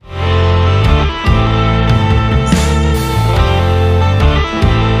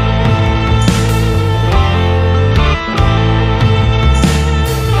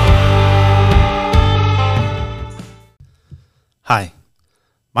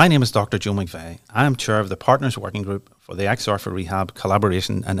My name is Dr. Joe McVeigh. I am Chair of the Partners Working Group for the XR for Rehab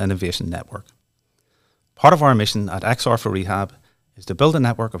Collaboration and Innovation Network. Part of our mission at XR for Rehab is to build a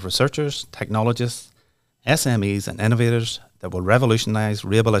network of researchers, technologists, SMEs and innovators that will revolutionise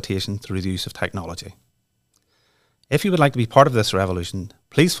rehabilitation through the use of technology. If you would like to be part of this revolution,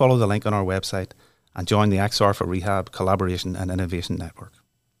 please follow the link on our website and join the XR for Rehab Collaboration and Innovation Network.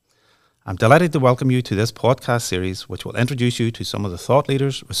 I'm delighted to welcome you to this podcast series, which will introduce you to some of the thought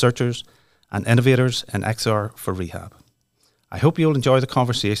leaders, researchers, and innovators in XR for Rehab. I hope you'll enjoy the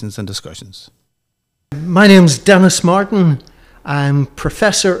conversations and discussions. My name's Denis Martin. I'm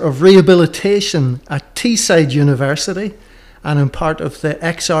Professor of Rehabilitation at Teesside University, and I'm part of the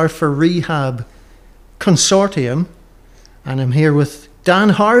XR for Rehab Consortium, and I'm here with Dan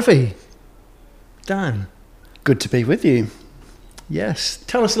Harvie. Dan. Good to be with you. Yes.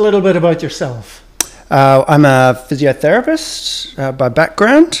 Tell us a little bit about yourself. I'm a physiotherapist by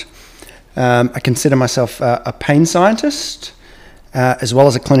background. I consider myself a pain scientist as well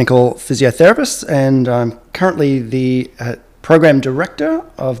as a clinical physiotherapist, and I'm currently the program director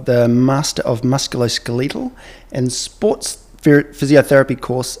of the Master of Musculoskeletal and Sports Physiotherapy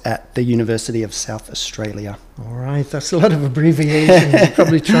course at the University of South Australia. All right, that's a lot of abbreviation. You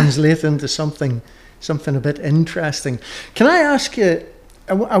probably translate into something a bit interesting. Can I ask you,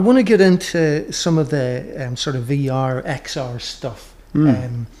 I want to get into some of the sort of VR, XR stuff,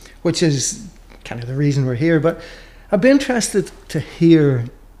 which is kind of the reason we're here, but I'd be interested to hear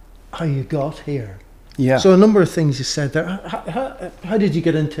how you got here. Yeah. So a number of things you said there. How did you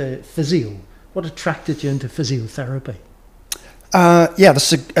get into physio? What attracted you into physiotherapy? Yeah,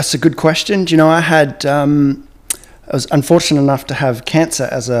 that's a good question. Do you know, I was unfortunate enough to have cancer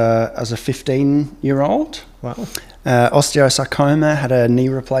as a 15-year-old. Wow. Osteosarcoma, had a knee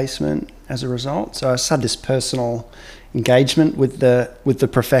replacement as a result. So I just had this personal engagement with the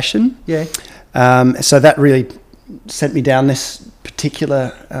profession. Yeah. So that really sent me down this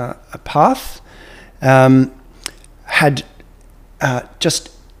particular path. Had just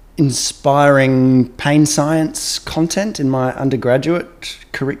inspiring pain science content in my undergraduate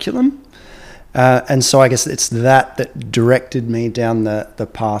curriculum. And so I guess it's that directed me down the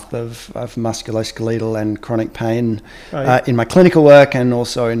path of musculoskeletal and chronic pain, right, in my clinical work and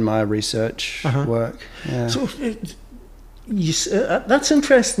also in my research work. Yeah. So that's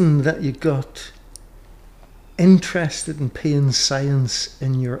interesting that you got interested in pain science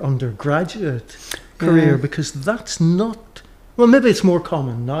in your undergraduate career, because that's not, well, maybe it's more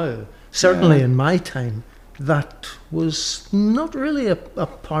common now. Certainly in my time, that was not really a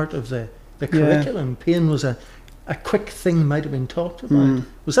part of the curriculum. Pain was a quick thing, might have been talked about.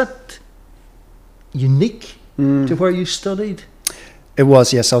 Was that unique to where you studied? It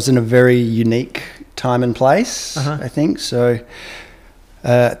was, yes. I was in a very unique time and place, I think. So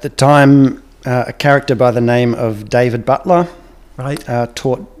at the time, a character by the name of David Butler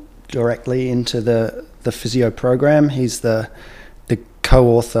taught directly into the physio program. He's the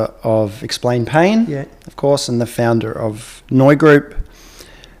co-author of Explain Pain, of course, and the founder of Noi Group.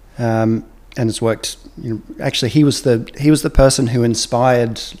 And has worked. Actually, he was the person who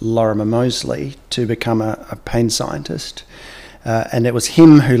inspired Lorimer Moseley to become a pain scientist, and it was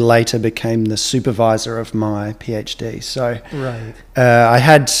him who later became the supervisor of my PhD. So, I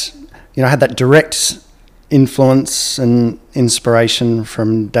had that direct influence and inspiration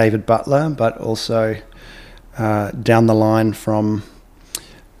from David Butler, but also down the line from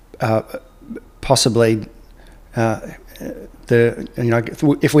possibly.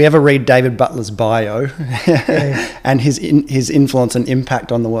 If we ever read David Butler's bio and his influence and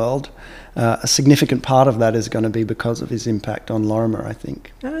impact on the world, a significant part of that is going to be because of his impact on Lorimer, I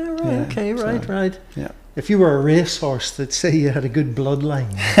think. Right. Yeah. If you were a racehorse, they'd say you had a good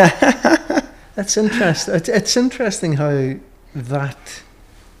bloodline. That's interesting. It's interesting how that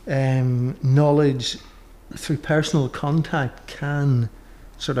knowledge through personal contact can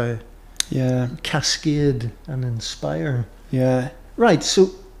sort of cascade and inspire. Yeah. Right. So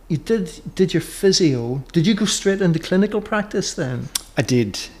you did your physio. Did you go straight into clinical practice then? I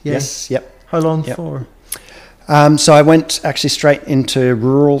did. Yeah. Yes. Yep. How long for? So I went actually straight into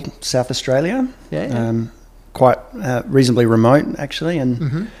rural South Australia. Quite reasonably remote actually,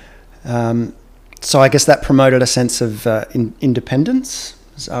 and so I guess that promoted a sense of independence.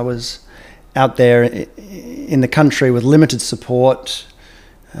 So I was out there in the country with limited support,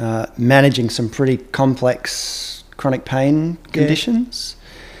 managing some pretty complex chronic pain conditions.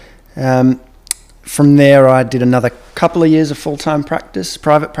 From there, I did another couple of years of full-time practice,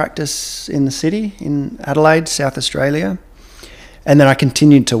 private practice in the city, in Adelaide, South Australia. And then I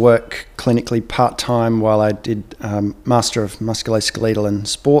continued to work clinically part-time while I did Master of Musculoskeletal and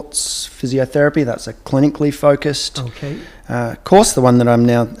Sports Physiotherapy. That's a clinically focused course, the one that I'm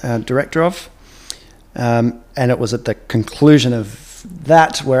now director of. And it was at the conclusion of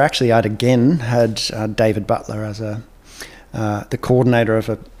that where actually I'd again had David Butler as the coordinator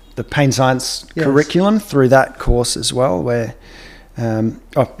of the pain science curriculum through that course as well, where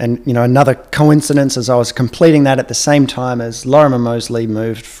another coincidence as I was completing that at the same time as Lorimer Moseley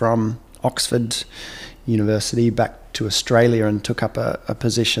moved from Oxford University back to Australia and took up a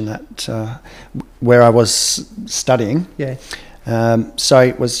position at where I was studying. So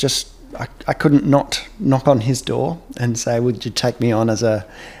it was just I couldn't not knock on his door and say, would you take me on as a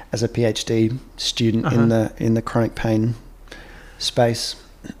PhD student in the chronic pain space?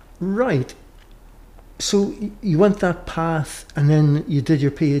 Right. So you went that path, and then you did your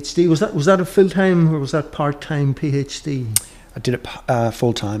PhD. Was that a full time or was that part time PhD? I did it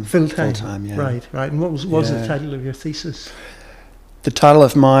full time. Full time. Yeah. Right. And what was the title of your thesis? The title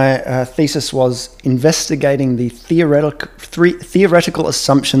of my thesis was Investigating the Theoretical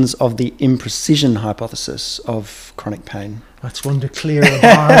Assumptions of the Imprecision Hypothesis of Chronic Pain. That's one to clear a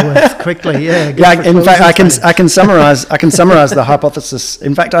bar with quickly. In fact, I can summarize the hypothesis.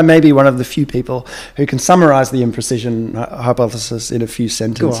 In fact, I may be one of the few people who can summarize the imprecision hypothesis in a few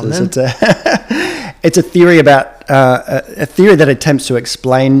sentences. Go on, it's a theory about a theory that attempts to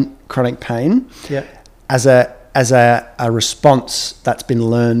explain chronic pain as a response that's been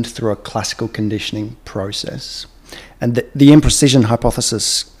learned through a classical conditioning process. And the imprecision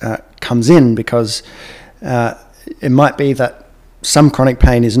hypothesis comes in because it might be that some chronic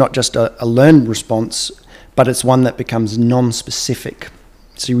pain is not just a learned response, but it's one that becomes non-specific.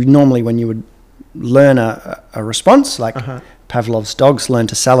 So normally when you would learn a response, like Pavlov's dogs learn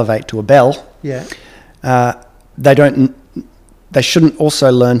to salivate to a bell, they shouldn't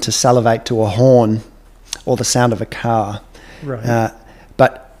also learn to salivate to a horn or the sound of a car. Right.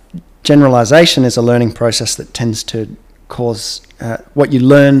 But generalization is a learning process that tends to cause what you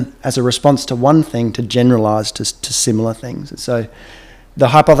learn as a response to one thing to generalize to similar things. And so the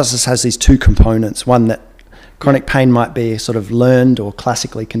hypothesis has these two components. One, that chronic pain might be a sort of learned or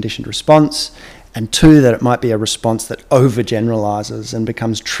classically conditioned response, and two, that it might be a response that overgeneralizes and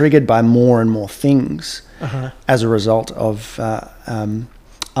becomes triggered by more and more things as a result of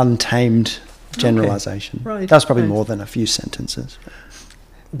untamed generalization. Right. That's probably more than a few sentences.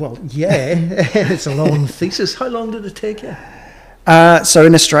 Well, it's a long thesis. How long did it take you? So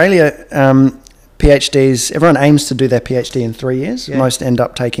in Australia, PhDs, everyone aims to do their PhD in 3 years. Most end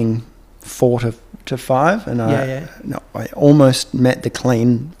up taking 4 to 5, and I almost met the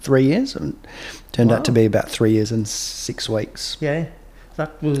clean 3 years, and turned out to be about 3 years and 6 weeks. Yeah,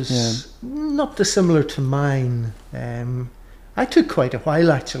 that was not dissimilar to mine. I took quite a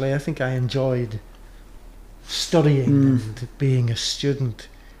while, actually. I think I enjoyed studying and being a student.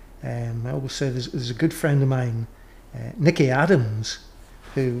 I always say there's a good friend of mine, Nicky Adams,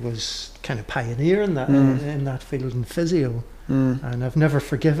 who was kind of pioneer in that field in physio. And I've never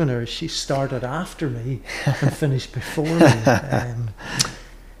forgiven her. She started after me and finished before me.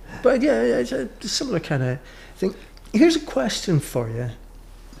 But it's a similar kind of thing. Here's a question for you.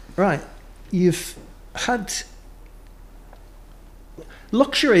 Right, you've had...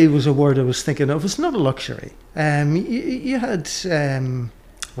 Luxury was a word I was thinking of. It's not a luxury. You had,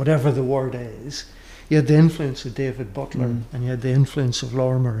 whatever the word is, you had the influence of David Butler and you had the influence of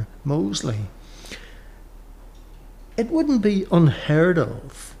Lorimer Moseley. It wouldn't be unheard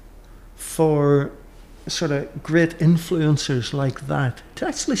of for sort of great influencers like that to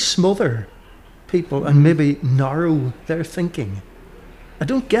actually smother people and maybe narrow their thinking. I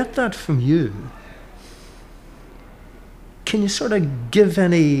don't get that from you. Can you sort of give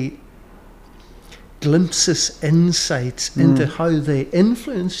any glimpses, insights into how they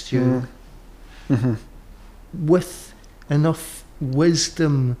influenced you with enough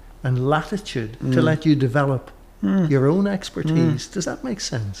wisdom and latitude to let you develop your own expertise? Does that make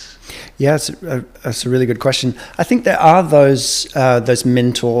sense? Yeah, it's a really good question. I think there are those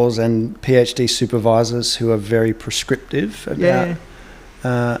mentors and PhD supervisors who are very prescriptive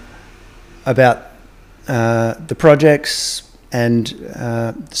about the projects and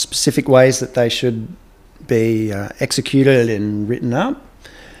specific ways that they should be executed and written up.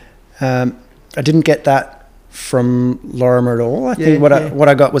 I didn't get that from Lorimer at all. I think what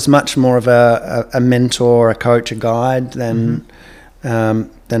I got was much more of a mentor, a coach, a guide than a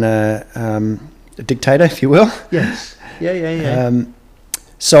dictator, if you will. Yes.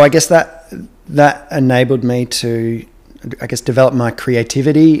 So I guess that enabled me to, develop my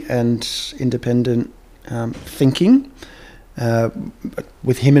creativity and independent thinking.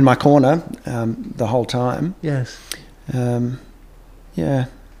 with him in my corner the whole time. Yes. Yeah.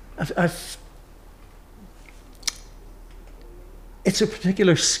 It's a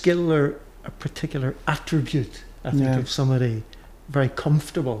particular skill or a particular attribute, I think, of somebody very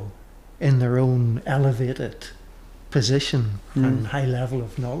comfortable in their own elevated position and high level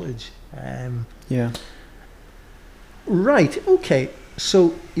of knowledge. Right, okay.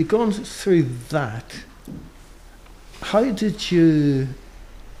 So you've gone through that. How did you...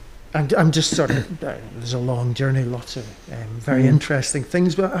 I'm just sort of... there's a long journey, lots of very interesting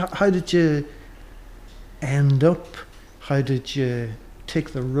things, but how did you end up? How did you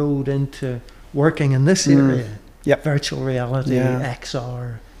take the road into working in this area? Virtual reality,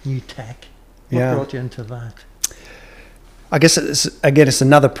 XR, new tech. What brought you into that? I guess it's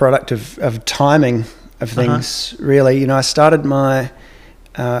another product of timing of things, really. You know, I started my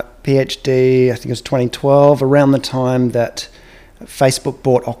PhD, I think it was 2012, around the time that Facebook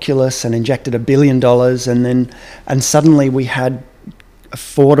bought Oculus and injected $1 billion, and suddenly we had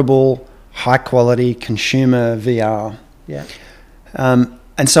affordable, high quality consumer VR. Yeah.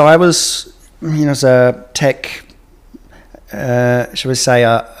 And so I was, you know, as a tech, shall we say,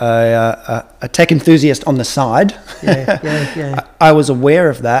 a tech enthusiast on the side. I was aware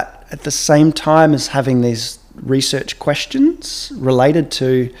of that at the same time as having these research questions related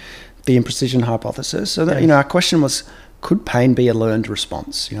to the imprecision hypothesis. So that, you know, our question was, could pain be a learned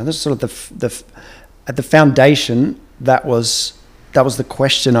response? You know, this is sort of the at the foundation. That was the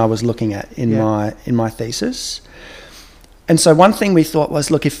question I was looking at in my thesis. And so one thing we thought was,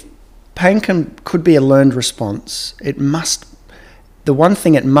 look, if pain could be a learned response, the one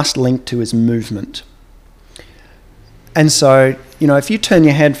thing it must link to is movement. And so, you know, if you turn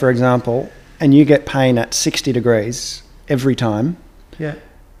your head, for example, and you get pain at 60 degrees every time,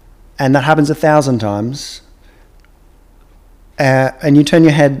 and that happens 1,000 times, and you turn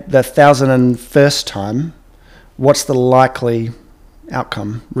your head the 1,001st time, what's the likely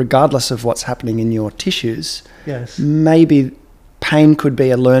outcome, regardless of what's happening in your tissues? Maybe pain could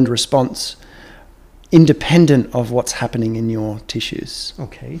be a learned response independent of what's happening in your tissues.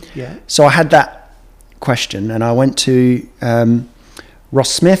 So I had that question, and I went to Ross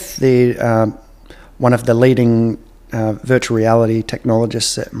Smith, one of the leading virtual reality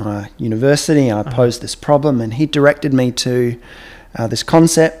technologists at my university. I posed this problem, and he directed me to this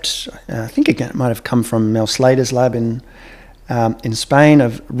concept. I think again it might have come from Mel Slater's lab in Spain,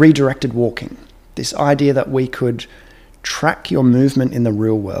 of redirected walking. This idea that we could track your movement in the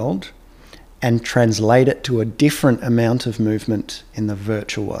real world and translate it to a different amount of movement in the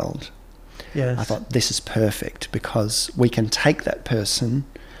virtual world. I thought, this is perfect, because we can take that person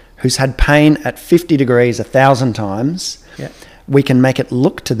who's had pain at 50 degrees 1,000 times, we can make it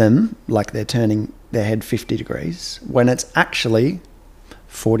look to them like they're turning their head 50 degrees when it's actually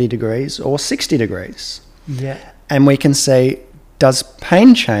 40 degrees or 60 degrees. And we can say, does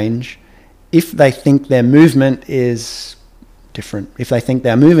pain change if they think their movement is different, if they think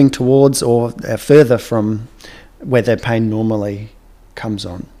they're moving towards or they're further from where their pain normally comes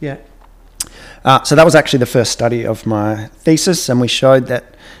on? So that was actually the first study of my thesis, and we showed that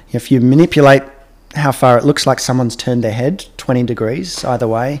if you manipulate how far it looks like someone's turned their head, 20 degrees either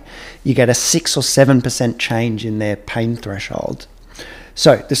way, you get a 6 or 7% change in their pain threshold.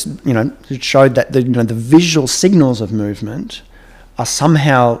 So this, you know, it showed that the visual signals of movement are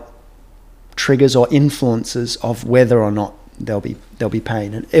somehow triggers or influences of whether or not there'll be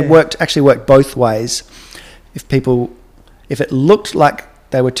pain. And it actually worked both ways. If it looked like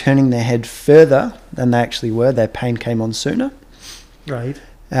they were turning their head further than they actually were, their pain came on sooner.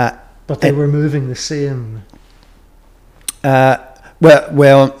 But they were moving the same. Not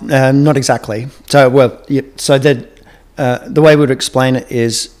exactly. So the way we would explain it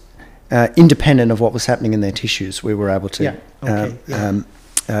is independent of what was happening in their tissues, we were able to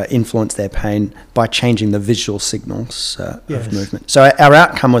influence their pain by changing the visual signals of movement. So our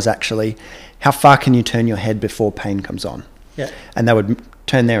outcome was actually, how far can you turn your head before pain comes on? And they would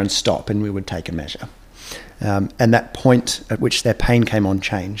turn there and stop, and we would take a measure. And that point at which their pain came on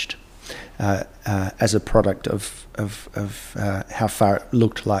changed as a product of how far it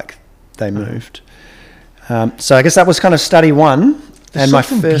looked like they moved. So I guess that was kind of study one. There's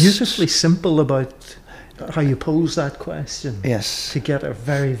something beautifully simple about how you pose that question. To get a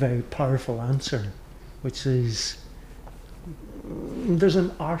very, very powerful answer, which is, there's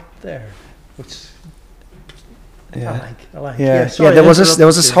an art there, which I like. There was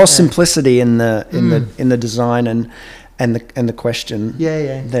this whole simplicity in the design and the question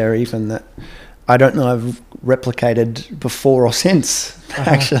there, even that I don't know I've replicated before or since,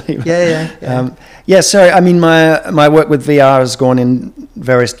 actually. So, I mean, my work with VR has gone in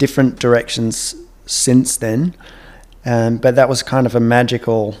various different directions since then, but that was kind of a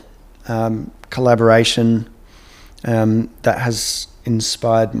magical collaboration that has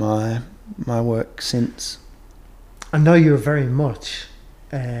inspired my work since. I know you're very much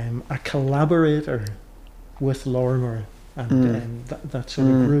a collaborator with Lorimer and that sort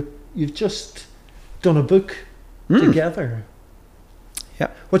of group. You've just done a book together.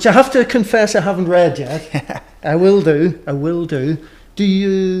 Yeah. Which I have to confess I haven't read yet. I will do. Do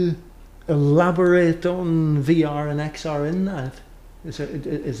you elaborate on VR and XR in that?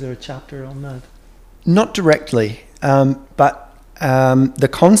 Is there a chapter on that? Not directly, but the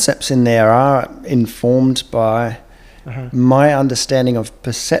concepts in there are informed by my understanding of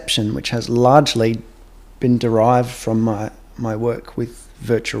perception, which has largely been derived from my work with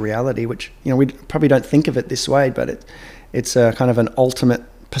virtual reality, which, you know, we probably don't think of it this way, but it's a kind of an ultimate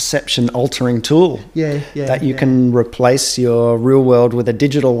perception altering tool that you can replace your real world with a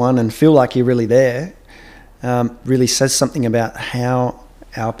digital one and feel like you're really there. Really says something about how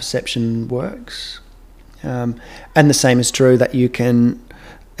our perception works. And the same is true that you can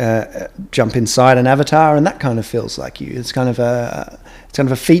jump inside an avatar and that kind of feels like you. It's kind of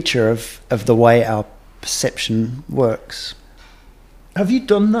a feature of the way our perception works. Have you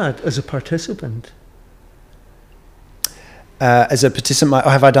done that as a participant? As a participant,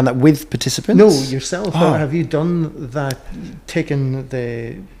 or have I done that with participants? No, yourself. Or have you done that, taken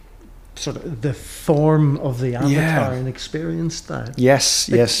the sort of the form of the avatar and experienced that? Yes,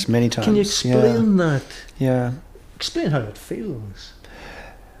 many times. Can you explain that? Yeah. Explain how it feels.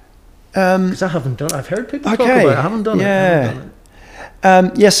 Because I haven't done it. I've heard people talk about it. I haven't done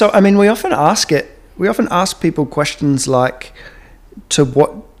it. So, I mean, we often ask people questions like, to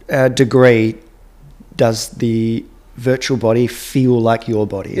what degree does the virtual body feel like your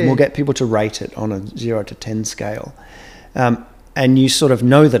body? And we'll get people to rate it on a 0 to 10 scale. And you sort of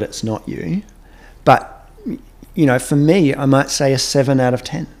know that it's not you. But, you know, for me, I might say a 7 out of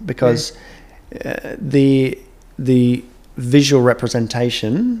 10 because the visual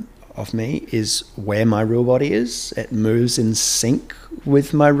representation of me is where my real body is. It moves in sync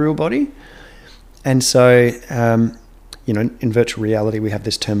with my real body. And so, you know, in virtual reality, we have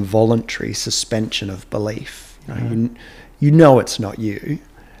this term voluntary suspension of belief. You know it's not you,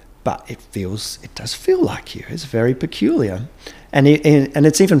 but it does feel like you. It's very peculiar. And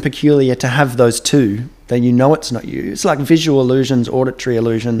it's even peculiar to have those two, that you know it's not you. It's like visual illusions, auditory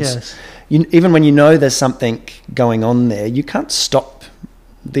illusions. Yes. Even when you know there's something going on there, you can't stop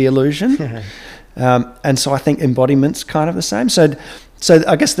the illusion. And so I think embodiment's kind of the same. So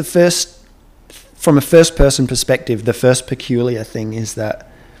I guess from a first person perspective, the first peculiar thing is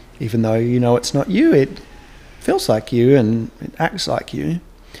that even though you know it's not you, it feels like you and it acts like you.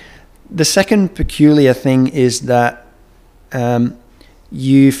 The second peculiar thing is that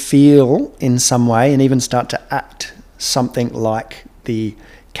you feel in some way and even start to act something like the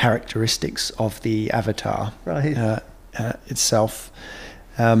characteristics of the avatar itself.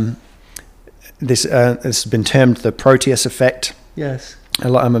 This has been termed the Proteus effect. Yes.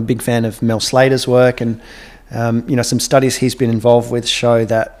 I'm a big fan of Mel Slater's work, and you know, some studies he's been involved with show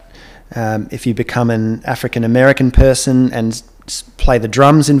that if you become an African American person and play the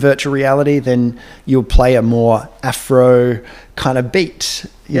drums in virtual reality, then you'll play a more Afro kind of beat,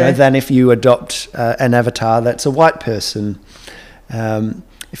 you know, than if you adopt an avatar that's a white person.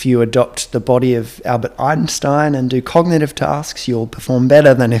 If you adopt the body of Albert Einstein and do cognitive tasks, you'll perform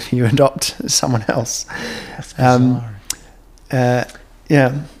better than if you adopt someone else. That's bizarre.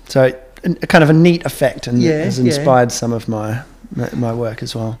 So kind of a neat effect, and has inspired some of my work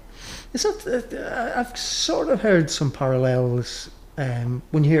as well. Is that, I've sort of heard some parallels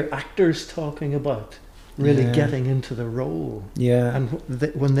when you hear actors talking about really getting into the role. Yeah. And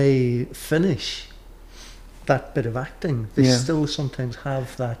when they finish that bit of acting, they still sometimes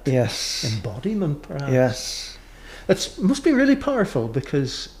have that embodiment, perhaps. Yes. It must be really powerful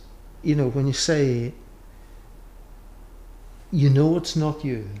because, you know, when you say, you know it's not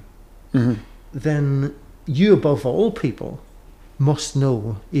you, then you above all people must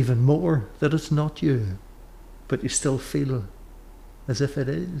know even more that it's not you, but you still feel as if it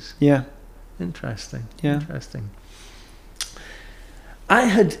is. Yeah. Interesting. Yeah. Interesting. I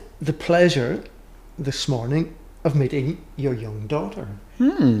had the pleasure this morning of meeting your young daughter.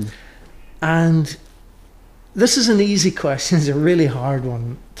 And this is an easy question. It's a really hard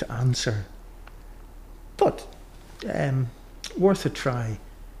one to answer, but worth a try.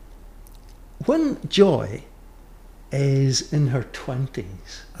 When Joy is in her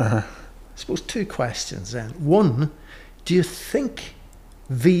 20s, suppose 2 questions then. One, do you think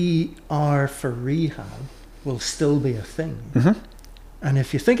VR for rehab will still be a thing? Mm-hmm. And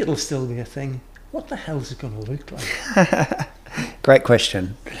if you think it'll still be a thing, what the hell is it going to look like? Great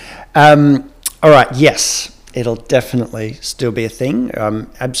question. All right, yes, it'll definitely still be a thing.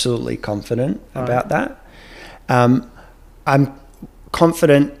 I'm absolutely confident about that. I'm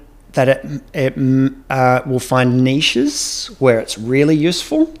confident that it will find niches where it's really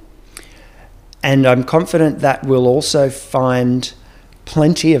useful. And I'm confident that we'll also find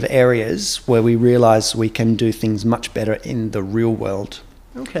plenty of areas where we realize we can do things much better in the real world.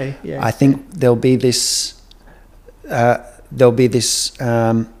 Okay, yeah. I think there'll be this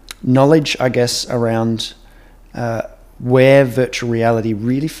knowledge, I guess, around where virtual reality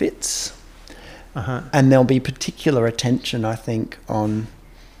really fits. And there'll be particular attention, I think, on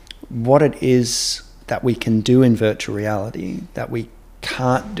what it is that we can do in virtual reality that we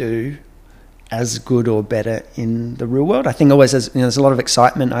can't do as good or better in the real world. I think always there's a lot of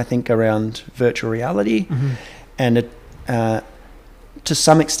excitement, I think, around virtual reality, and to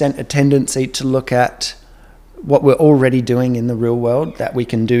some extent a tendency to look at what we're already doing in the real world that we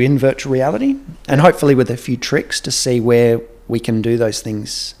can do in virtual reality, and hopefully with a few tricks to see where we can do those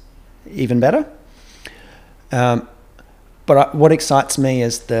things even better. But what excites me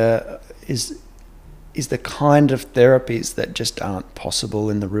is the kind of therapies that just aren't possible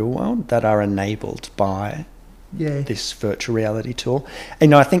in the real world that are enabled by this virtual reality tool.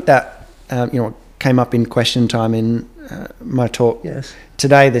 And I think that came up in question time in my talk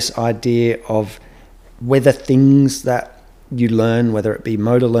today. This idea of whether things that you learn, whether it be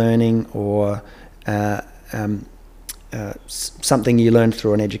motor learning or something you learn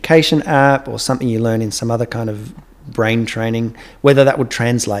through an education app or something you learn in some other kind of brain training, whether that would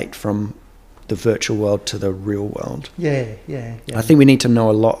translate from the virtual world to the real world. Yeah. I think we need to know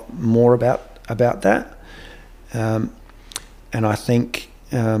a lot more about that, and I think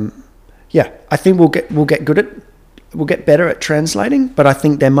I think we'll get better at translating. But I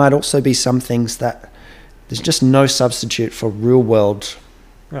think there might also be some things that there's just no substitute for real world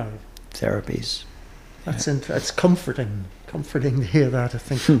therapies. That's comforting to hear that. I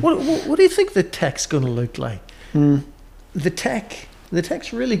think. What do you think the tech's going to look like? The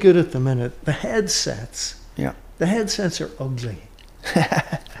tech's really good at the minute. The headsets are ugly.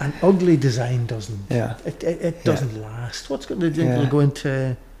 And ugly design doesn't. It doesn't last. What's going to do? It'll go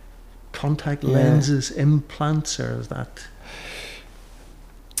into contact lenses, implants, or is that?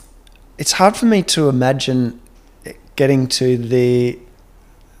 It's hard for me to imagine getting to the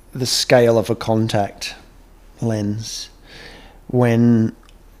scale of a contact lens when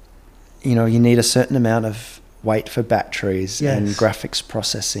you need a certain amount of weight for batteries and graphics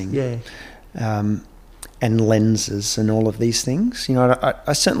processing and lenses and all of these things.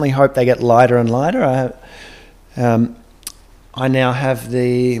 I certainly hope they get lighter and lighter. I now have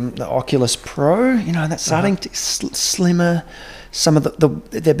the Oculus Pro, that's starting to slimmer. Some of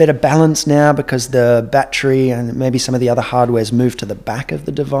they're better balanced now because the battery and maybe some of the other hardware's moved to the back of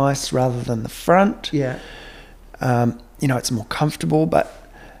the device rather than the front. It's more comfortable, but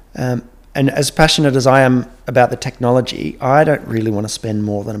and as passionate as I am about the technology, I don't really want to spend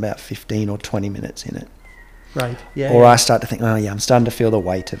more than about 15 or 20 minutes in it. Right. Or I start to think, I'm starting to feel the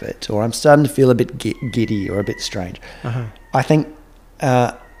weight of it, or I'm starting to feel a bit giddy or a bit strange. I think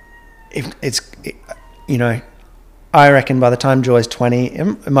I reckon by the time Joy's 20,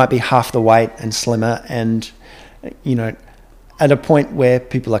 it might be half the weight and slimmer, and at a point where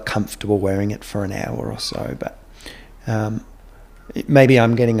people are comfortable wearing it for an hour or so. But maybe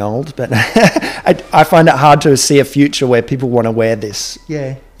I'm getting old, but I find it hard to see a future where people want to wear this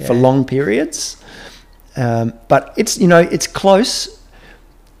for long periods. But it's close.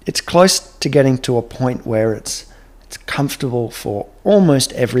 It's close to getting to a point where it's comfortable for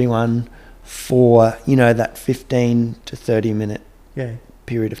almost everyone for that 15 to 30 minute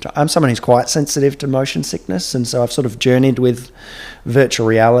period of time. I'm someone who's quite sensitive to motion sickness, and so I've sort of journeyed with virtual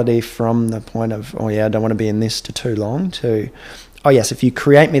reality from the point of I don't want to be in this to too long to yes, if you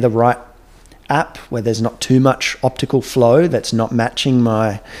create me the right app where there's not too much optical flow that's not matching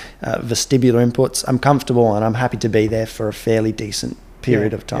my vestibular inputs, I'm comfortable and I'm happy to be there for a fairly decent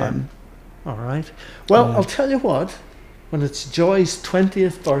period of time. All right. Well, I'll tell you what, when it's Joy's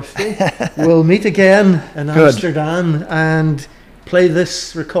 20th birthday, we'll meet again in Amsterdam and play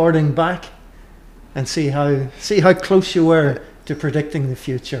this recording back and see how close you were to predicting the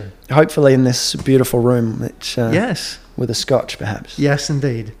future. Hopefully in this beautiful room, which with a scotch perhaps. Yes,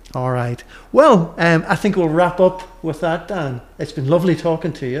 indeed. All right. Well, I think we'll wrap up with that, Dan. It's been lovely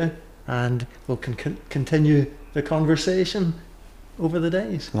talking to you, and we'll continue the conversation over the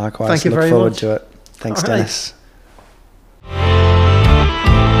days. Likewise. Thank you Look very forward much. to it. Thanks, All right. Dennis.